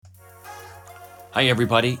Hi,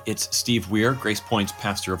 everybody. It's Steve Weir, Grace Point's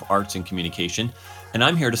Pastor of Arts and Communication, and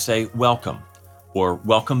I'm here to say welcome, or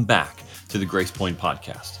welcome back to the Grace Point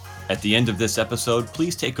Podcast. At the end of this episode,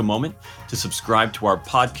 please take a moment to subscribe to our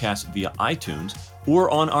podcast via iTunes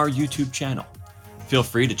or on our YouTube channel. Feel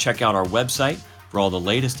free to check out our website for all the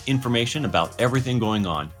latest information about everything going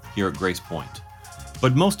on here at Grace Point.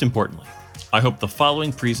 But most importantly, I hope the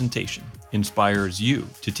following presentation inspires you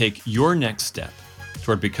to take your next step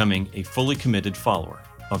toward becoming a fully committed follower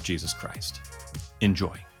of Jesus Christ.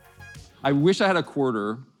 Enjoy. I wish I had a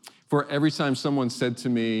quarter for every time someone said to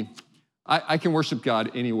me, I can worship God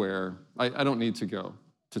anywhere. I don't need to go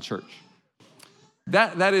to church.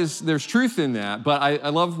 There's truth in that, but I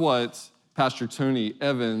love what Pastor Tony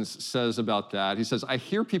Evans says about that. He says, I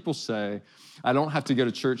hear people say, I don't have to go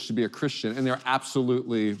to church to be a Christian, and they're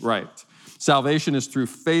absolutely right. Salvation is through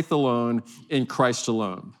faith alone in Christ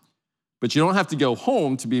alone. But you don't have to go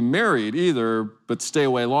home to be married either, but stay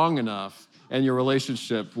away long enough and your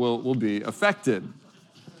relationship will be affected,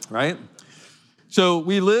 right? So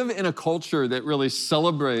we live in a culture that really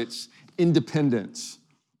celebrates independence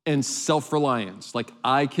and self-reliance, like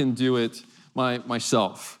I can do it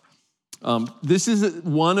myself. This is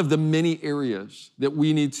one of the many areas that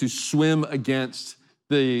we need to swim against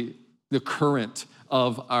the current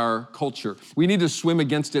of our culture. We need to swim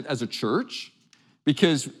against it as a church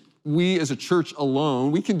because we as a church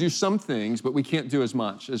alone, we can do some things, but we can't do as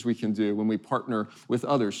much as we can do when we partner with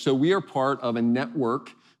others. So we are part of a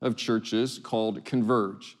network of churches called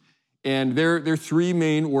Converge. And their three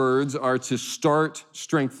main words are to start,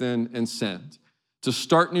 strengthen, and send. To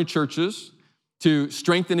start new churches, to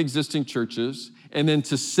strengthen existing churches, and then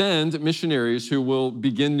to send missionaries who will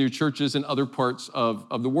begin new churches in other parts of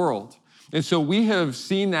the world. And so we have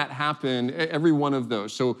seen that happen, every one of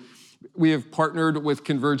those. So we have partnered with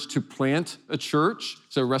Converge to plant a church,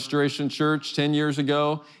 so Restoration Church 10 years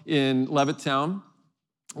ago in Levittown.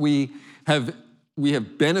 We have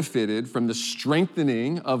benefited from the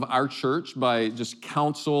strengthening of our church by just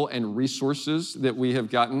counsel and resources that we have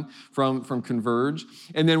gotten from Converge.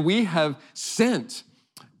 And then we have sent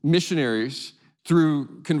missionaries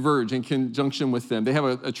through Converge in conjunction with them. They have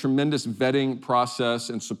a tremendous vetting process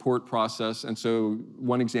and support process. And so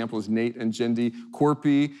one example is Nate and Jendi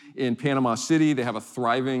Corpy in Panama City. They have a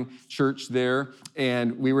thriving church there.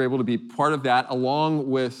 And we were able to be part of that along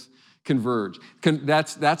with Converge.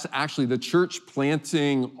 That's actually the church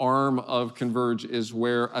planting arm of Converge is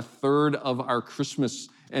where a third of our Christmas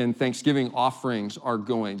and Thanksgiving offerings are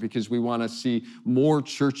going because we want to see more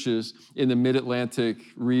churches in the Mid-Atlantic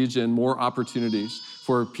region, more opportunities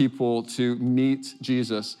for people to meet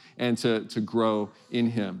Jesus and to grow in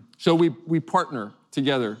him. So we partner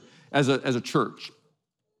together as a church.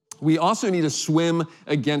 We also need to swim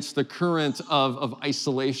against the current of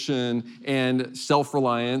isolation and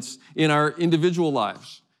self-reliance in our individual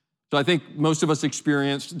lives. So I think most of us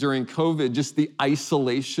experienced during COVID just the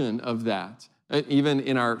isolation of that. Even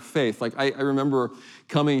in our faith. Like I remember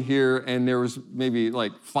coming here and there was maybe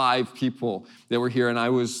like 5 people that were here and I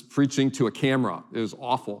was preaching to a camera. It was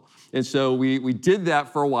awful. And so we did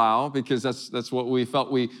that for a while because that's what we felt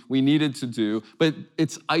we needed to do, but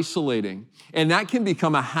it's isolating. And that can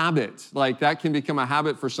become a habit. Like that can become a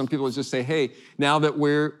habit for some people to just say, hey, now that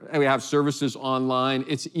we have services online,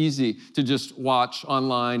 it's easy to just watch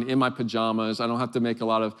online in my pajamas. I don't have to make a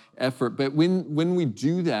lot of effort. But when we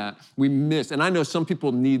do that, we miss. And I know some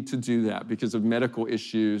people need to do that because of medical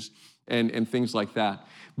issues and things like that.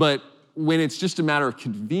 But when it's just a matter of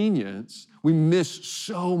convenience, we miss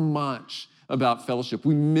so much about fellowship.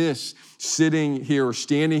 We miss sitting here or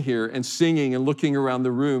standing here and singing and looking around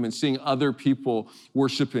the room and seeing other people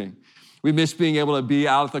worshiping. We miss being able to be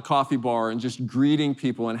out at the coffee bar and just greeting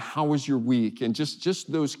people and how was your week? And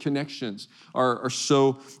just those connections are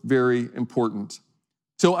so very important.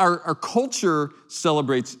 So our culture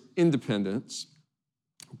celebrates independence.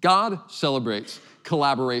 God celebrates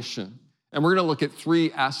collaboration. And we're going to look at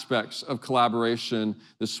 3 aspects of collaboration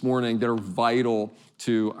this morning that are vital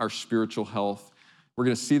to our spiritual health. We're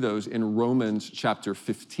going to see those in Romans chapter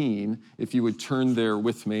 15, if you would turn there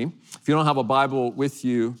with me. If you don't have a Bible with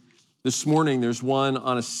you this morning, there's one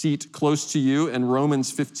on a seat close to you, and Romans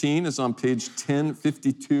 15 is on page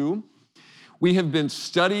 1052. We have been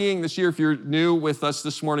studying this year, if you're new with us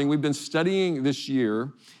this morning, we've been studying this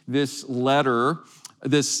year this letter,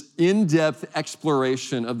 this in-depth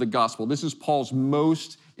exploration of the gospel. This is Paul's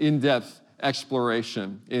most in-depth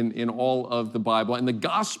exploration in all of the Bible. And the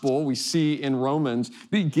gospel we see in Romans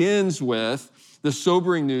begins with the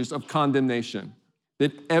sobering news of condemnation,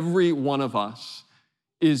 that every one of us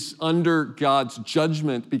is under God's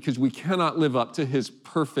judgment because we cannot live up to his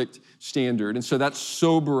perfect standard. And so that's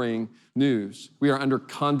sobering news. We are under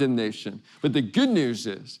condemnation. But the good news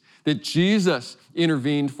is that Jesus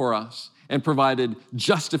intervened for us and provided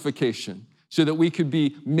justification so that we could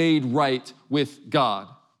be made right with God.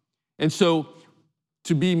 And so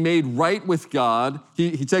to be made right with God,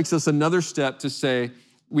 he takes us another step to say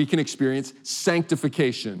we can experience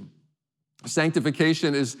sanctification.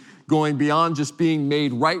 Sanctification is going beyond just being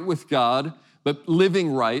made right with God, but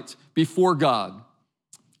living right before God.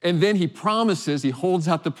 And then he holds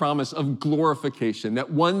out the promise of glorification, that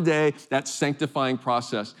one day that sanctifying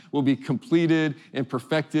process will be completed and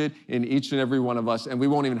perfected in each and every one of us, and we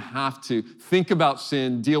won't even have to think about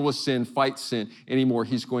sin, deal with sin, fight sin anymore.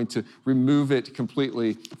 He's going to remove it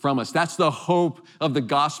completely from us. That's the hope of the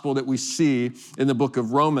gospel that we see in the book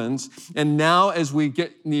of Romans. And now as we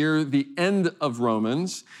get near the end of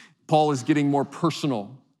Romans, Paul is getting more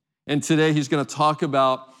personal. And today he's going to talk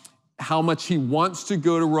about how much he wants to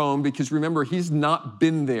go to Rome, because remember, he's not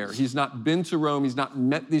been there. He's not been to Rome. He's not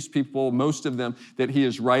met these people, most of them, that he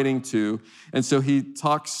is writing to. And so he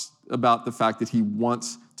talks about the fact that he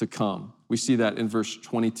wants to come. We see that in verse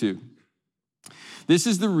 22. This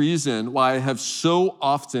is the reason why I have so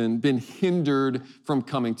often been hindered from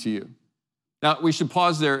coming to you. Now, we should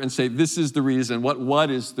pause there and say, this is the reason. What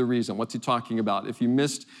is the reason? What's he talking about? If you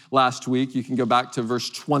missed last week, you can go back to verse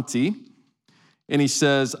 20. And he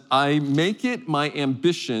says, I make it my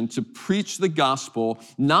ambition to preach the gospel,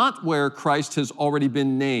 not where Christ has already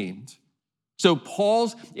been named. So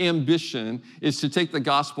Paul's ambition is to take the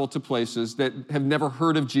gospel to places that have never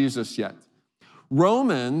heard of Jesus yet.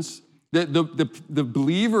 Romans, the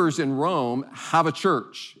believers in Rome have a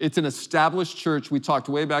church. It's an established church. We talked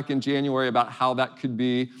way back in January about how that could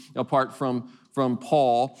be apart from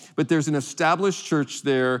Paul, but there's an established church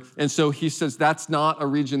there. And so he says, that's not a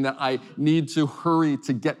region that I need to hurry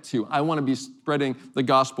to get to. I want to be spreading the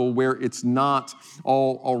gospel where it's not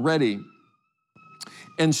already.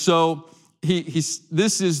 And so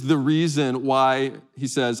this is the reason why he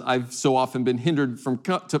says, I've so often been hindered from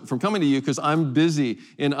coming to you because I'm busy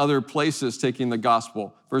in other places taking the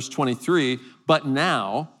gospel. Verse 23, but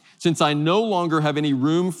now, since I no longer have any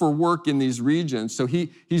room for work in these regions. So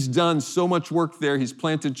he's done so much work there. He's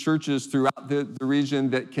planted churches throughout the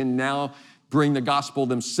region that can now bring the gospel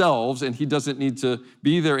themselves, and he doesn't need to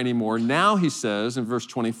be there anymore. Now he says in verse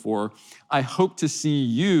 24, I hope to see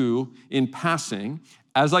you in passing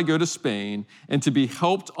as I go to Spain and to be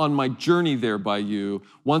helped on my journey there by you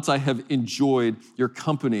once I have enjoyed your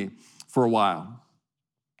company for a while.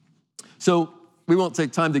 So we won't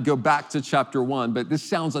take time to go back to chapter 1, but this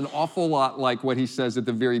sounds an awful lot like what he says at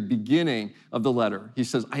the very beginning of the letter. He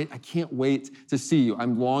says, I can't wait to see you.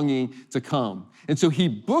 I'm longing to come. And so he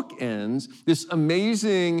bookends this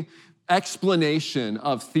amazing explanation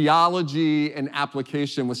of theology and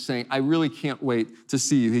application with saying, I really can't wait to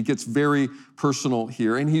see you. He gets very personal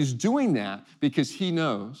here. And he's doing that because he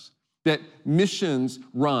knows that missions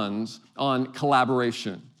runs on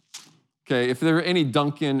collaboration. Okay, if there are any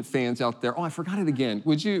Dunkin' fans out there, I forgot it again.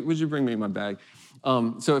 Would you bring me my bag?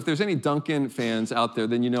 So if there's any Dunkin' fans out there,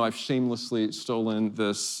 then you know I've shamelessly stolen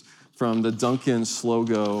this from the Dunkin'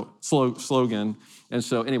 slogan. And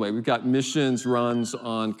so anyway, we've got missions runs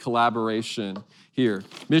on collaboration here.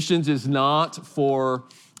 Missions is not for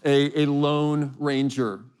a lone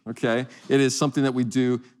ranger, okay? It is something that we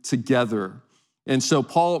do together. And so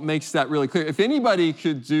Paul makes that really clear. If anybody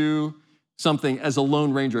could do something as a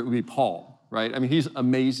lone ranger, it would be Paul, right? I mean, he's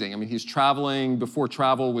amazing. I mean, he's traveling before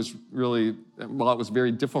travel was really, well, it was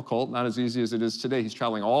very difficult, not as easy as it is today. He's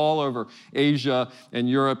traveling all over Asia and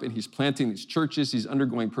Europe, and he's planting these churches. He's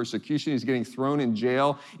undergoing persecution. He's getting thrown in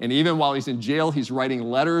jail. And even while he's in jail, he's writing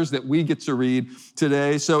letters that we get to read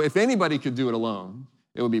today. So if anybody could do it alone,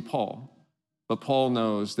 it would be Paul. But Paul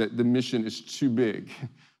knows that the mission is too big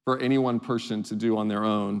for any one person to do on their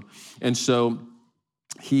own. And so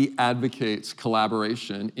he advocates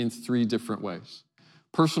collaboration in 3 different ways: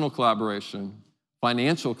 personal collaboration,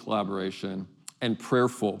 financial collaboration, and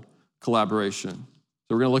prayerful collaboration.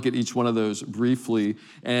 So we're going to look at each one of those briefly.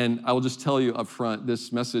 And I will just tell you up front,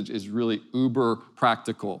 this message is really uber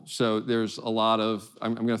practical. So there's a lot of,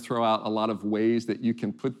 I'm going to throw out a lot of ways that you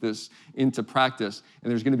can put this into practice.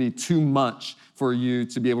 And there's going to be too much for you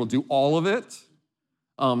to be able to do all of it.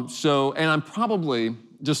 And I'm probably,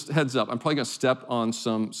 just heads up, I'm probably going to step on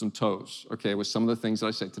some toes, okay, with some of the things that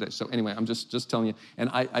I say today. So anyway, I'm just telling you, and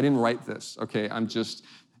I didn't write this, okay? I'm just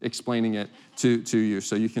explaining it to you.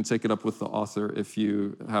 So you can take it up with the author if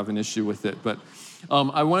you have an issue with it. But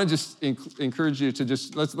I want to just encourage you to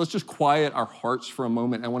let's just quiet our hearts for a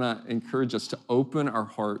moment. I want to encourage us to open our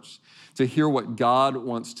hearts to hear what God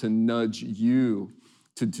wants to nudge you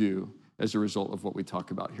to do as a result of what we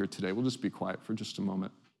talk about here today. We'll just be quiet for just a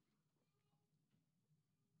moment.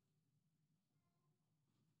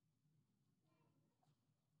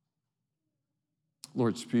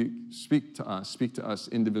 Lord, speak to us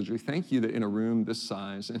individually. Thank you that in a room this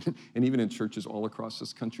size and even in churches all across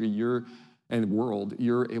this country and world,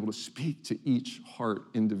 you're able to speak to each heart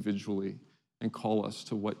individually and call us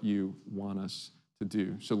to what you want us to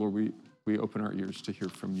do. So Lord, we open our ears to hear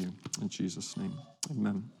from you. In Jesus' name,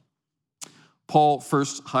 amen. Paul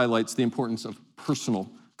first highlights the importance of personal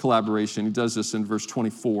collaboration. He does this in verse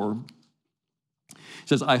 24. He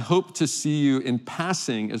says, I hope to see you in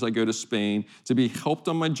passing as I go to Spain, to be helped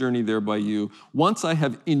on my journey there by you, once I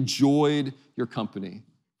have enjoyed your company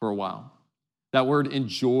for a while. That word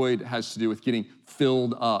enjoyed has to do with getting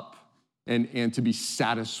filled up and to be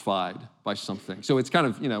satisfied by something. So it's kind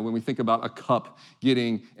of, when we think about a cup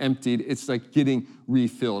getting emptied, it's like getting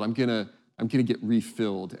refilled. I'm gonna get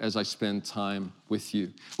refilled as I spend time with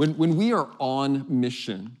you. When we are on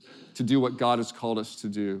mission to do what God has called us to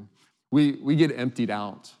do, we get emptied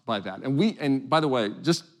out by that. And by the way,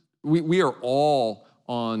 we are all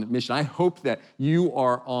on mission. I hope that you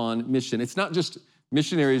are on mission. It's not just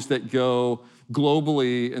missionaries that go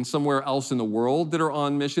globally and somewhere else in the world that are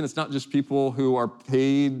on mission. It's not just people who are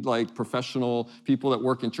paid like professional people that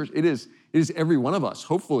work in church. It is every one of us,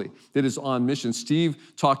 hopefully, that is on mission.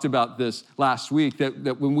 Steve talked about this last week,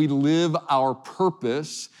 that when we live our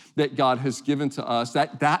purpose that God has given to us,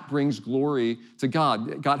 that brings glory to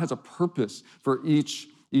God. God has a purpose for each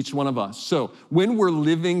one of us. So when we're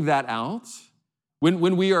living that out,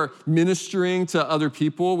 when we are ministering to other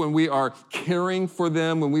people, when we are caring for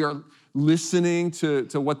them, when we are listening to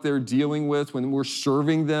what they're dealing with, when we're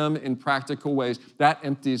serving them in practical ways, that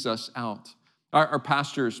empties us out. Our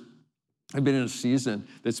pastors have been in a season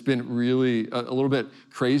that's been really a little bit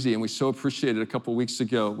crazy, and we so appreciated a couple weeks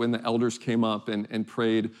ago when the elders came up and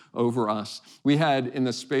prayed over us. We had, in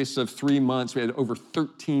the space of 3 months, we had over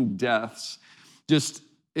 13 deaths just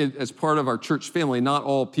as part of our church family, not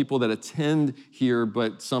all people that attend here,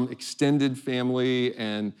 but some extended family,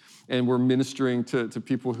 and we're ministering to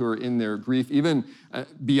people who are in their grief. Even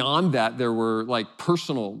beyond that, there were like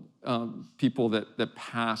personal people that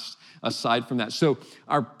passed aside from that. So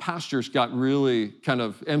our pastors got really kind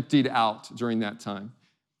of emptied out during that time.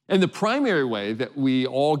 And the primary way that we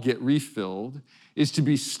all get refilled is to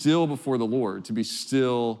be still before the Lord, to be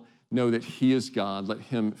still, know that He is God, let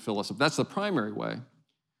Him fill us up. That's the primary way.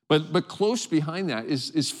 But close behind that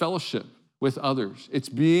is fellowship with others. It's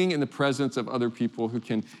being in the presence of other people who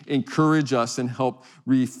can encourage us and help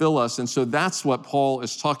refill us. And so that's what Paul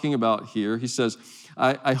is talking about here. He says,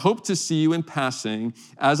 I hope to see you in passing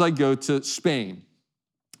as I go to Spain.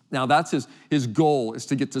 Now that's his goal, is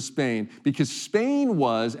to get to Spain, because Spain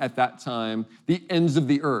was at that time the ends of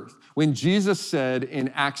the earth. When Jesus said in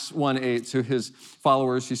Acts 1:8 to his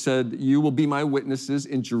followers, he said, you will be my witnesses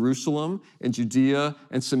in Jerusalem and Judea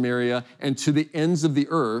and Samaria and to the ends of the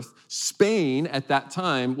earth. Spain at that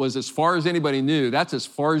time was, as far as anybody knew, that's as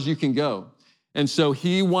far as you can go. And so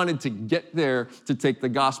he wanted to get there to take the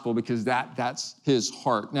gospel, because that's his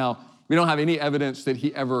heart. Now, we don't have any evidence that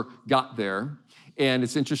he ever got there. And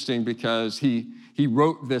it's interesting because he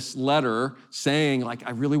wrote this letter saying, like,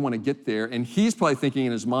 I really want to get there. And he's probably thinking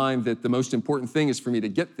in his mind that the most important thing is for me to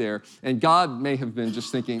get there. And God may have been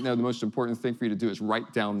just thinking, no, the most important thing for you to do is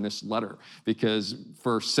write down this letter, because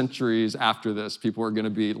for centuries after this, people are going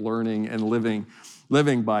to be learning and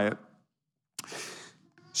living by it.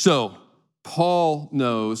 So Paul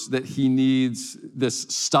knows that he needs this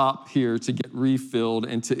stop here to get refilled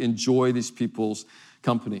and to enjoy these people's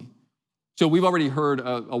company. So we've already heard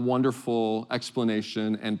a wonderful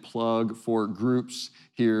explanation and plug for groups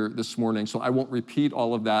here this morning. So I won't repeat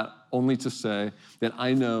all of that, only to say that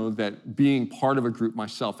I know that being part of a group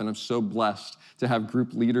myself, and I'm so blessed to have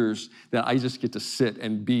group leaders that I just get to sit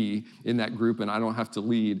and be in that group and I don't have to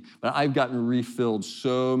lead. But I've gotten refilled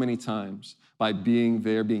so many times by being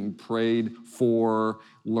there, being prayed for,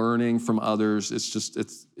 learning from others.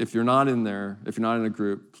 It's if you're not in there, if you're not in a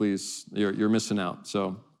group, please, you're missing out.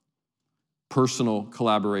 So personal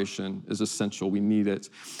collaboration is essential. We need it.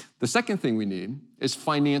 The second thing we need is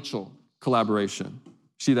financial collaboration.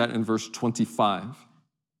 See that in verse 25.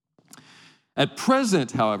 At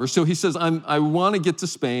present, however, so he says, I want to get to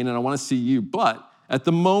Spain and I want to see you, but at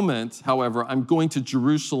the moment, however, I'm going to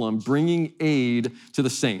Jerusalem bringing aid to the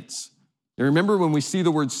saints. And remember, when we see the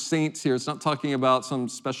word saints here, it's not talking about some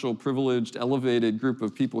special privileged, elevated group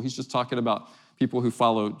of people. He's just talking about people who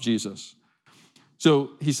follow Jesus.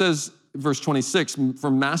 So he says, verse 26, for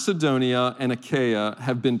Macedonia and Achaia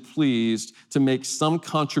have been pleased to make some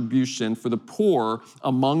contribution for the poor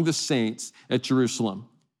among the saints at Jerusalem.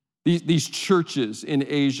 These churches in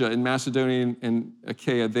Asia, in Macedonia and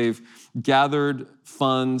Achaia, they've gathered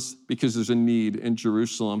funds because there's a need in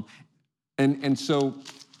Jerusalem. And so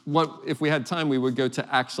if we had time, we would go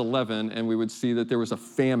to Acts 11 and we would see that there was a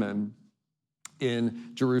famine in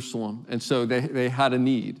Jerusalem. And so they had a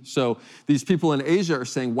need. So these people in Asia are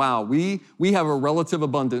saying, wow, we have a relative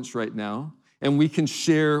abundance right now, and we can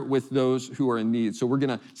share with those who are in need. So we're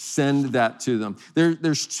going to send that to them.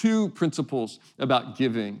 There's two principles about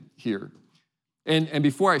giving here. And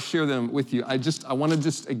before I share them with you, I want to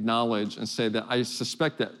just acknowledge and say that I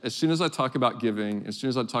suspect that as soon as I talk about giving, as soon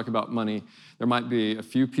as I talk about money, there might be a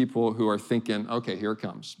few people who are thinking, okay, here it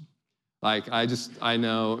comes. Like, I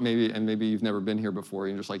know, maybe you've never been here before,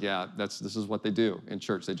 and you're just like, yeah, this is what they do in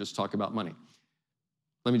church. They just talk about money.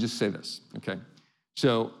 Let me just say this, okay?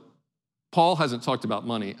 So Paul hasn't talked about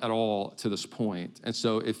money at all to this point. And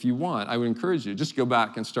so if you want, I would encourage you, just go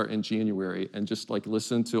back and start in January and just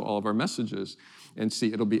listen to all of our messages and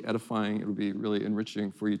see. It'll be edifying. It'll be really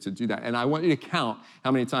enriching for you to do that. And I want you to count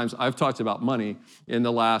how many times I've talked about money in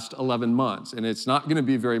the last 11 months. And it's not going to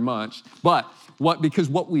be very much. But because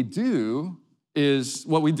what we do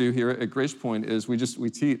here at Grace Point is we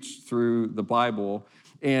teach through the Bible.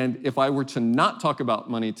 And if I were to not talk about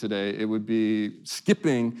money today, it would be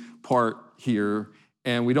skipping part here,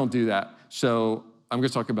 and we don't do that. So I'm going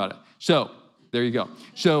to talk about it. So there you go.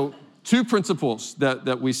 So two principles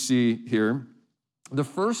that we see here. The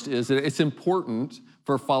first is that it's important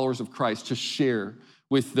for followers of Christ to share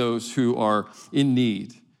with those who are in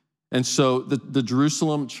need. And so the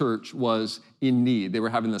Jerusalem church was in need. They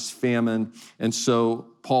were having this famine, and so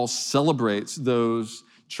Paul celebrates those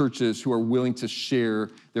churches who are willing to share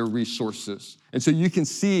their resources. And so you can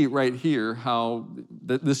see right here how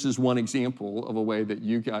this is one example of a way that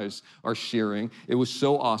you guys are sharing. It was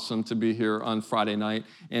so awesome to be here on Friday night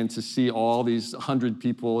and to see all these 100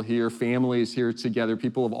 people here, families here together,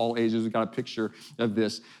 people of all ages. We've got a picture of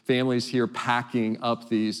this. Families here packing up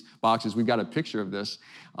these boxes. We've got a picture of this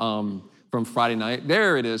from Friday night.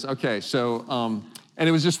 There it is. Okay, so and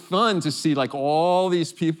it was just fun to see all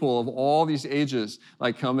these people of all these ages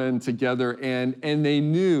come in together, and they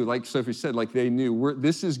knew, like Sophie said, they knew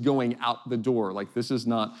this is going out the door. This is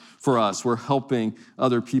not for us. We're helping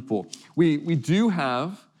other people. We do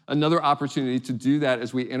have another opportunity to do that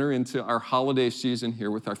as we enter into our holiday season here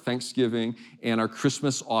with our Thanksgiving and our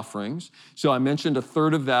Christmas offerings. So I mentioned a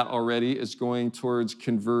third of that already is going towards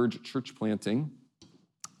Converge church planting.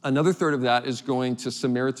 Another third of that is going to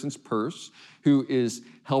Samaritan's Purse, who is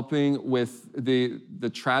helping with the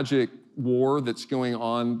tragic war that's going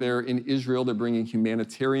on there in Israel. They're bringing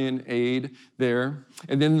humanitarian aid there.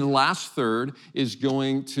 And then the last third is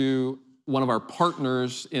going to one of our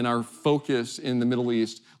partners in our focus in the Middle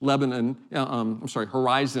East,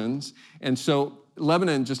 Horizons. And so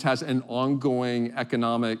Lebanon just has an ongoing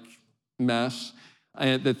economic mess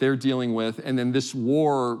that they're dealing with. And then this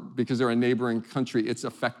war, because they're a neighboring country, it's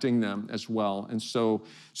affecting them as well. And so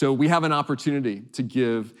we have an opportunity to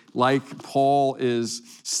give, like Paul is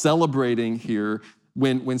celebrating here,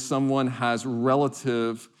 when someone has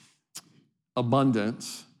relative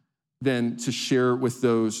abundance, then to share with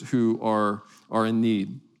those who are in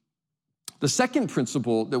need. The second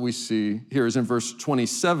principle that we see here is in verse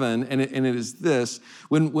 27, and it is this: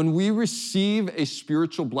 when we receive a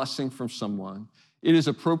spiritual blessing from someone, it is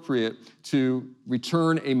appropriate to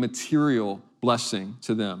return a material blessing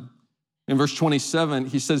to them. In verse 27,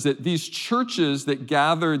 he says that these churches that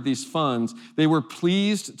gathered these funds, they were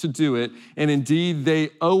pleased to do it, and indeed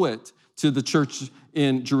they owe it to the church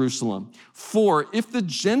in Jerusalem. For if the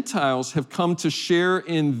Gentiles have come to share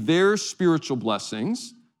in their spiritual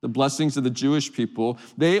blessings, the blessings of the Jewish people,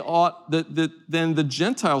 then the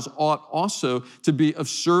Gentiles ought also to be of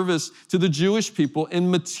service to the Jewish people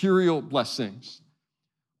in material blessings.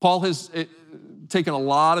 Paul has taken a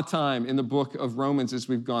lot of time in the book of Romans as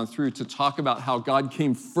we've gone through to talk about how God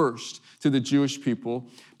came first to the Jewish people,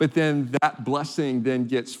 but then that blessing then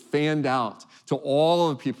gets fanned out to all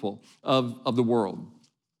of the people of the world.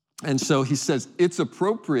 And so he says it's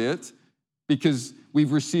appropriate, because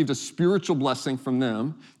we've received a spiritual blessing from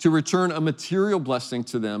them, to return a material blessing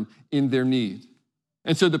to them in their need.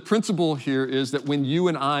 And so the principle here is that when you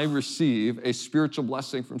and I receive a spiritual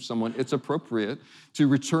blessing from someone, it's appropriate to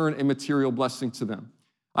return a material blessing to them.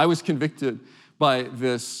 I was convicted by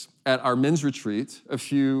this at our men's retreat a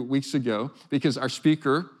few weeks ago because our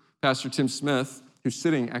speaker, Pastor Tim Smith, who's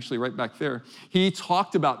sitting actually right back there, he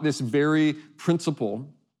talked about this very principle.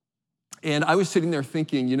 And I was sitting there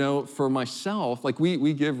thinking, for myself, like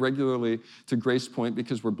we give regularly to Grace Point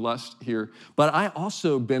because we're blessed here, but I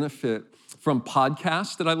also benefit from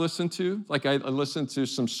podcasts that I listen to. Like I listen to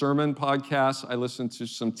some sermon podcasts, I listen to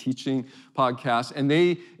some teaching podcasts, and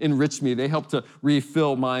they enrich me. They help to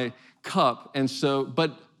refill my cup. And so,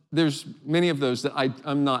 but there's many of those that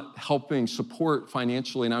I'm not helping support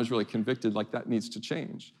financially, and I was really convicted like that needs to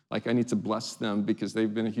change. Like I need to bless them because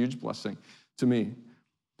they've been a huge blessing to me.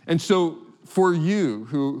 And so for you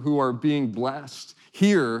who are being blessed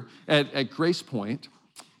here at Grace Point,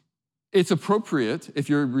 it's appropriate if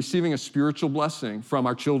you're receiving a spiritual blessing from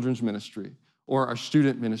our children's ministry or our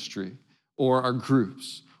student ministry or our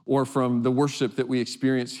groups or from the worship that we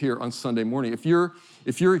experience here on Sunday morning. If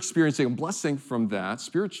you're experiencing a blessing from that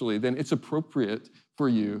spiritually, then it's appropriate for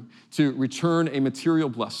you to return a material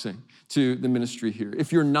blessing to the ministry here.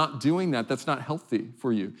 If you're not doing that, that's not healthy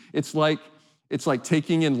for you. It's like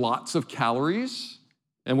taking in lots of calories,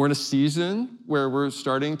 and we're in a season where we're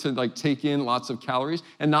starting to take in lots of calories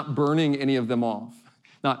and not burning any of them off,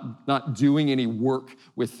 not doing any work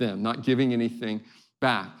with them, not giving anything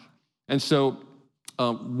back. And so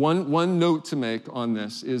one note to make on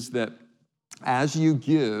this is that as you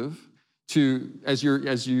give as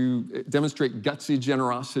you demonstrate gutsy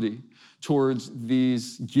generosity towards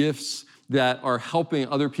these gifts that are helping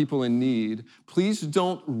other people in need, please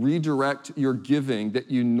don't redirect your giving that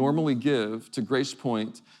you normally give to Grace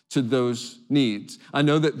Point to those needs. I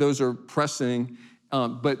know that those are pressing,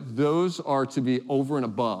 but those are to be over and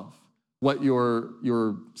above what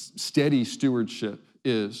your steady stewardship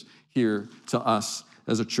is here to us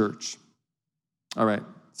as a church. All right,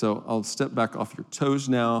 so I'll step back off your toes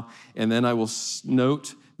now, and then I will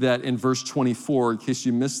note that in verse 24, in case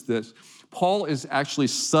you missed this, Paul is actually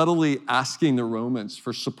subtly asking the Romans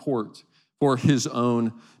for support for his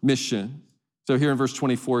own mission. So here in verse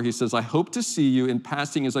 24, he says, I hope to see you in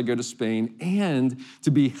passing as I go to Spain and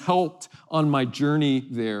to be helped on my journey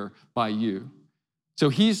there by you. So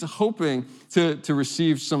he's hoping to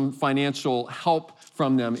receive some financial help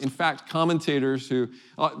from them. In fact,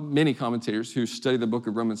 many commentators who study the book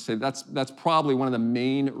of Romans say that's probably one of the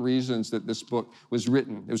main reasons that this book was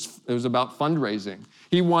written. It was about fundraising.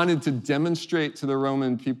 He wanted to demonstrate to the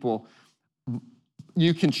Roman people,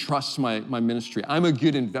 you can trust my ministry. I'm a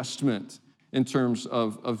good investment in terms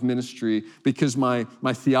of ministry because my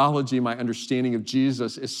theology, my understanding of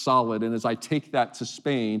Jesus is solid. And as I take that to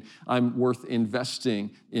Spain, I'm worth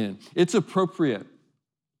investing in. It's appropriate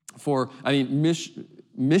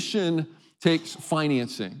mission takes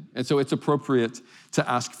financing. And so it's appropriate to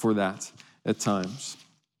ask for that at times.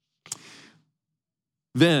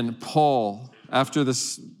 Then Paul, after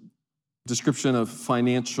this description of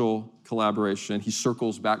financial collaboration, he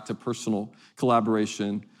circles back to personal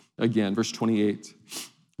collaboration again, verse 28.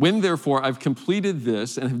 When therefore I've completed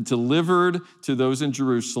this and have delivered to those in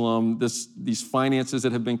Jerusalem these finances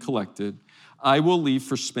that have been collected, I will leave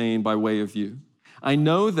for Spain by way of you. I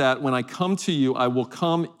know that when I come to you, I will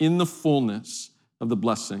come in the fullness of the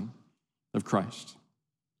blessing of Christ.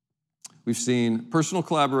 We've seen personal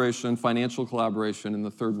collaboration, financial collaboration, and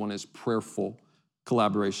the third one is prayerful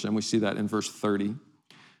collaboration. We see that in verse 30.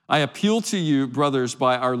 I appeal to you, brothers,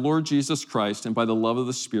 by our Lord Jesus Christ and by the love of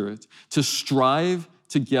the Spirit, to strive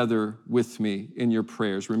together with me in your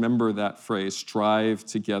prayers. Remember that phrase, strive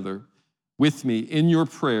together with me in your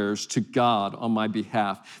prayers to God on my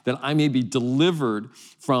behalf, that I may be delivered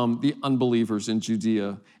from the unbelievers in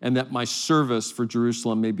Judea, and that my service for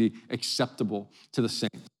Jerusalem may be acceptable to the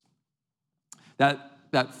saints.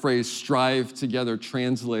 That phrase, strive together,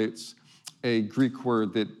 translates a Greek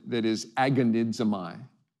word that is agonizomai.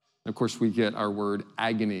 Of course, we get our word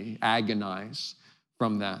agony, agonize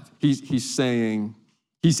from that. He's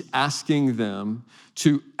asking them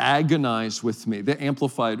to agonize with me. The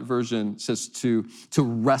Amplified Version says to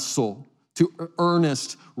wrestle, to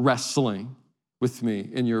earnest wrestling with me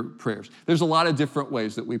in your prayers. There's a lot of different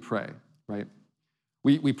ways that we pray, right?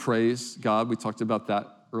 We praise God. We talked about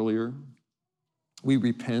that earlier. We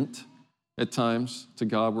repent at times to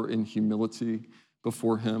God. We're in humility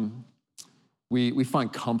before him. We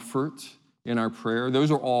find comfort in our prayer.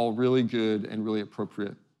 Those are all really good and really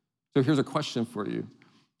appropriate. So here's a question for you.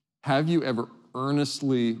 Have you ever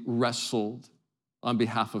earnestly wrestled on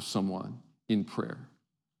behalf of someone in prayer?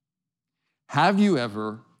 Have you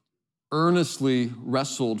ever earnestly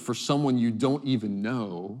wrestled for someone you don't even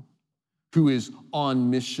know who is on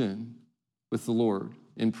mission with the Lord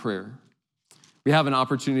in prayer? We have an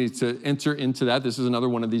opportunity to enter into that. This is another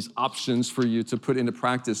one of these options for you to put into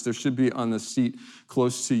practice. There should be on the seat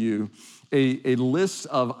close to you a list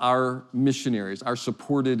of our missionaries, our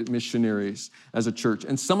supported missionaries as a church.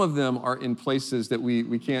 And some of them are in places that we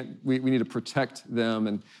need to protect them.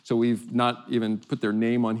 And so we've not even put their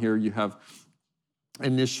name on here. You have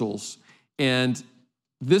initials. And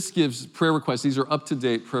this gives prayer requests. These are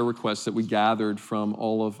up-to-date prayer requests that we gathered from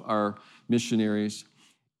all of our missionaries.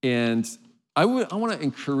 And I want to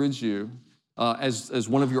encourage you as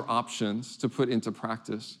one of your options to put into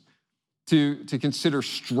practice to consider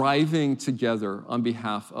striving together on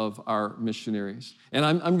behalf of our missionaries. And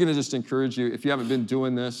I'm going to just encourage you, if you haven't been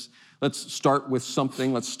doing this, let's start with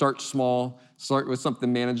something. Let's start small, start with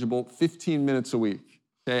something manageable, 15 minutes a week.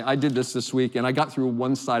 Okay, I did this week, and I got through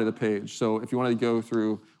one side of the page. So if you want to go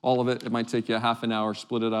through all of it, it might take you a half an hour,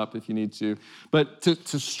 split it up if you need to. But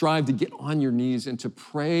to strive to get on your knees and to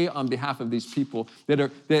pray on behalf of these people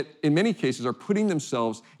that in many cases are putting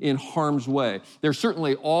themselves in harm's way. They're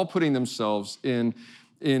certainly all putting themselves in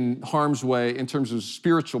harm's way in terms of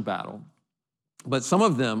spiritual battle. But some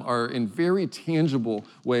of them are in very tangible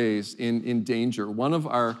ways in danger. One of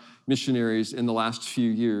our missionaries in the last few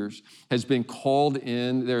years has been called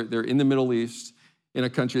in. They're in the Middle East, in a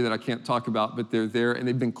country that I can't talk about, but they're there, and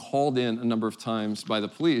they've been called in a number of times by the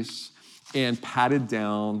police and patted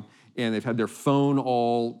down, and they've had their phone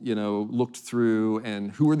all, looked through,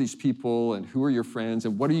 and who are these people, and who are your friends,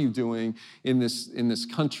 and what are you doing in this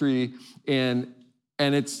country? And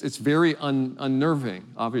it's very unnerving,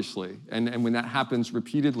 obviously. And when that happens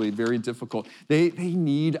repeatedly, very difficult. They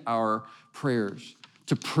need our prayers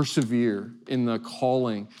to persevere in the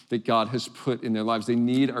calling that God has put in their lives. They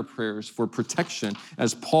need our prayers for protection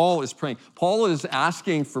as Paul is praying. Paul is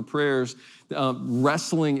asking for prayers,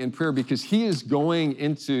 wrestling in prayer, because he is going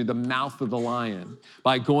into the mouth of the lion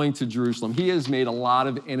by going to Jerusalem. He has made a lot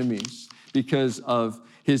of enemies because of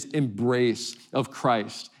his embrace of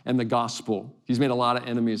Christ and the gospel. He's made a lot of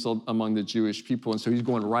enemies among the Jewish people, and so he's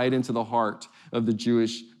going right into the heart of the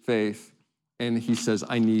Jewish faith. And he says,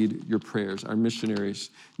 I need your prayers. Our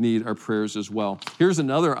missionaries need our prayers as well. Here's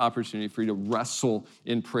another opportunity for you to wrestle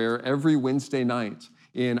in prayer. Every Wednesday night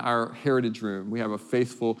in our Heritage Room, we have a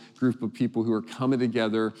faithful group of people who are coming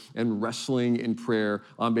together and wrestling in prayer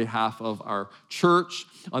on behalf of our church.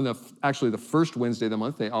 On the first Wednesday of the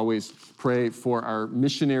month, they always pray for our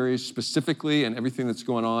missionaries specifically and everything that's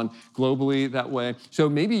going on globally that way. So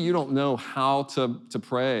maybe you don't know how to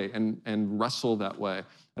pray and wrestle that way.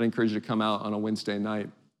 I'd encourage you to come out on a Wednesday night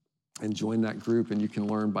and join that group, and you can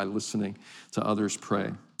learn by listening to others pray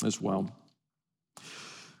as well.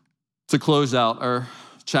 To close out our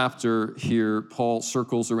chapter here, Paul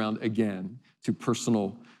circles around again to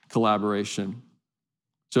personal collaboration.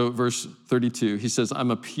 So verse 32, he says, I'm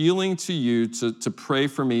appealing to you to pray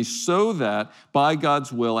for me so that by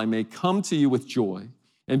God's will I may come to you with joy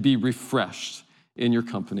and be refreshed in your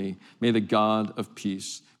company. May the God of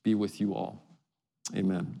peace be with you all.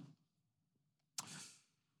 Amen.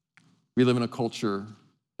 We live in a culture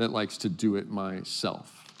that likes to do it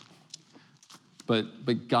myself.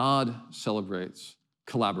 But God celebrates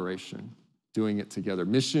collaboration, doing it together.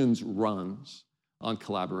 Missions runs on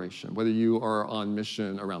collaboration. Whether you are on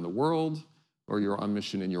mission around the world or you're on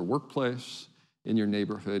mission in your workplace, in your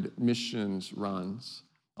neighborhood, missions runs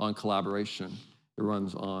on collaboration. It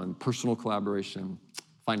runs on personal collaboration,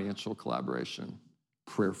 financial collaboration,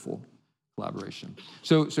 prayerful collaboration.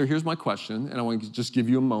 So here's my question, and I want to just give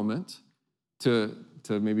you a moment to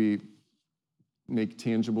maybe make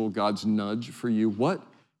tangible God's nudge for you. What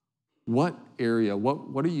area,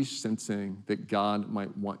 what are you sensing that God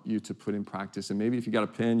might want you to put in practice? And maybe if you got a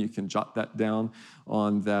pen, you can jot that down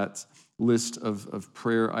on that list of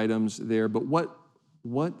prayer items there. But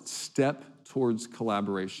what step towards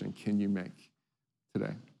collaboration can you make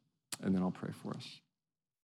today? And then I'll pray for us.